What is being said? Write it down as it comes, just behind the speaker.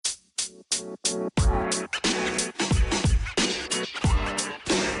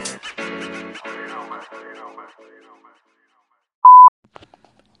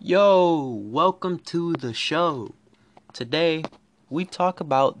Yo, welcome to the show. Today, we talk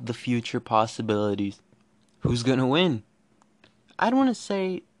about the future possibilities. Who's gonna win? I don't want to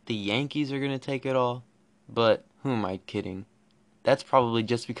say the Yankees are gonna take it all, but who am I kidding? That's probably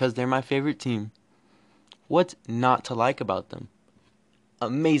just because they're my favorite team. What's not to like about them?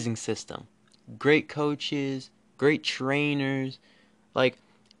 Amazing system. Great coaches, great trainers. Like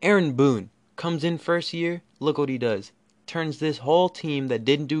Aaron Boone comes in first year, look what he does. Turns this whole team that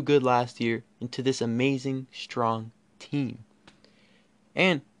didn't do good last year into this amazing, strong team.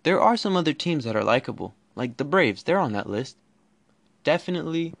 And there are some other teams that are likable, like the Braves, they're on that list.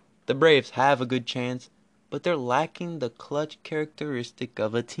 Definitely, the Braves have a good chance, but they're lacking the clutch characteristic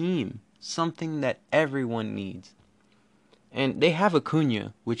of a team, something that everyone needs. And they have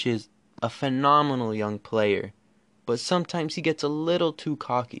Acuna, which is a phenomenal young player, but sometimes he gets a little too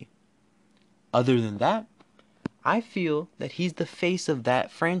cocky. Other than that, I feel that he's the face of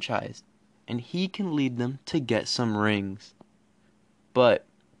that franchise, and he can lead them to get some rings. But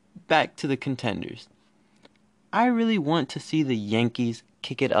back to the contenders. I really want to see the Yankees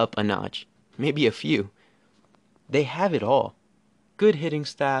kick it up a notch, maybe a few. They have it all. Good hitting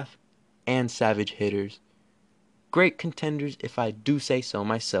staff and savage hitters. Great contenders if I do say so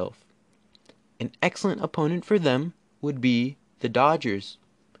myself. An excellent opponent for them would be the Dodgers.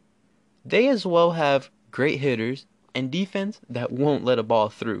 They as well have great hitters and defense that won't let a ball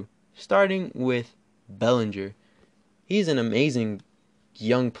through, starting with Bellinger. He's an amazing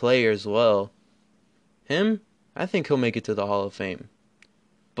young player as well. I think he'll make it to the Hall of Fame.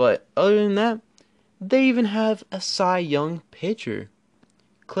 But other than that, they even have a Cy Young pitcher.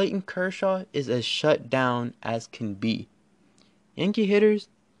 Clayton Kershaw is as shut down as can be. Yankee hitters,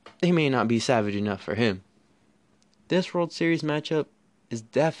 they may not be savage enough for him. This World Series matchup is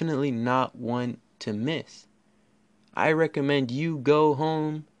definitely not one to miss. I recommend you go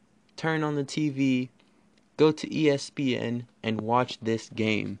home, turn on the TV, go to ESPN, and watch this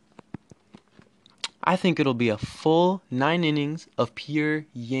game. I think it'll be a full 9 innings of pure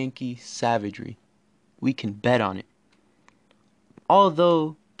Yankee savagery. We can bet on it.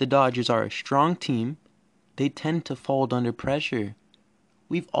 Although the Dodgers are a strong team, they tend to fold under pressure.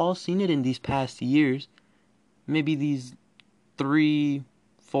 We've all seen it in these past years. Maybe these 3,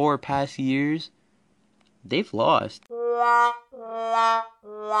 4 past years, they've lost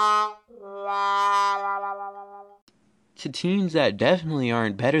to teams that definitely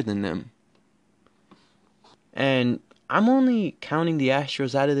aren't better than them. And I'm only counting the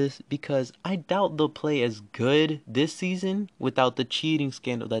Astros out of this because I doubt they'll play as good this season without the cheating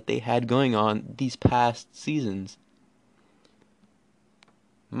scandal that they had going on these past seasons.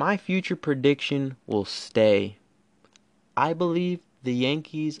 My future prediction will stay. I believe the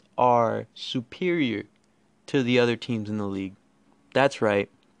Yankees are superior to the other teams in the league. That's right,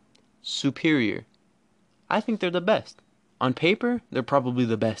 superior. I think they're the best. On paper, they're probably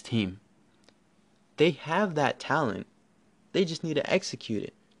the best team. They have that talent. They just need to execute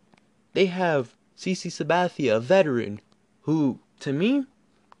it. They have CC Sabathia, a veteran, who, to me,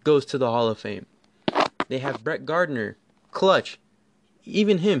 goes to the Hall of Fame. They have Brett Gardner, clutch.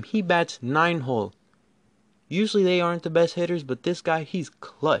 Even him, he bats 9-hole. Usually they aren't the best hitters, but this guy, he's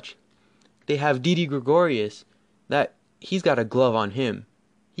clutch. They have Didi Gregorius, that he's got a glove on him.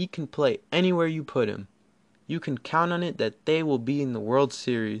 He can play anywhere you put him. You can count on it that they will be in the World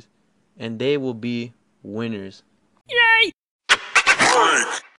Series, and they will be winners. Yay!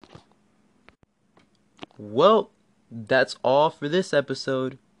 Well, that's all for this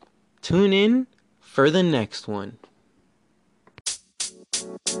episode. Tune in for the next one.